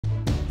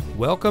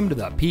Welcome to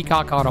the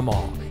Peacock Auto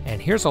Mall,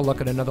 and here's a look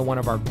at another one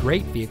of our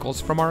great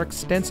vehicles from our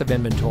extensive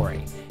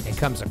inventory. It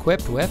comes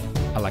equipped with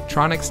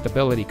electronic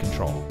stability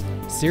control,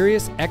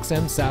 Sirius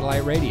XM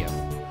satellite radio,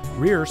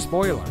 rear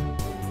spoiler,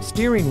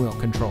 steering wheel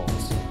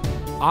controls,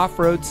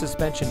 off-road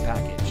suspension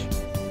package,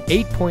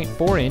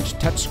 8.4-inch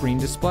touchscreen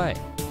display,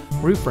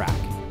 roof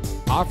rack,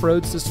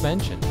 off-road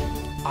suspension,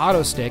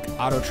 auto stick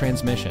auto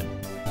transmission,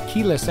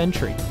 keyless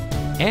entry,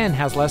 and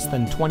has less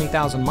than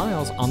 20,000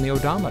 miles on the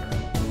odometer.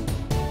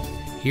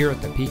 Here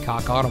at the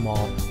Peacock Auto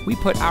Mall, we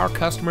put our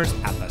customers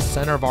at the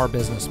center of our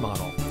business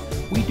model.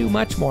 We do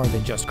much more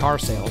than just car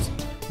sales.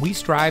 We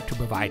strive to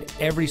provide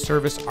every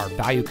service our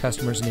value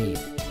customers need,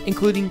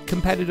 including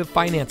competitive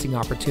financing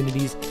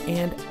opportunities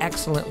and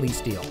excellent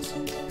lease deals.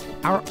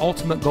 Our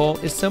ultimate goal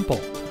is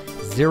simple: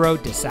 zero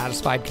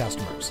dissatisfied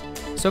customers.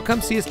 So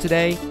come see us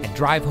today and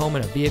drive home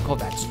in a vehicle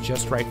that's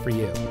just right for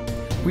you.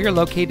 We are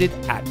located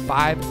at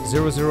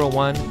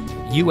 5001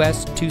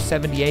 US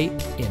 278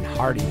 in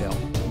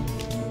Hardeeville.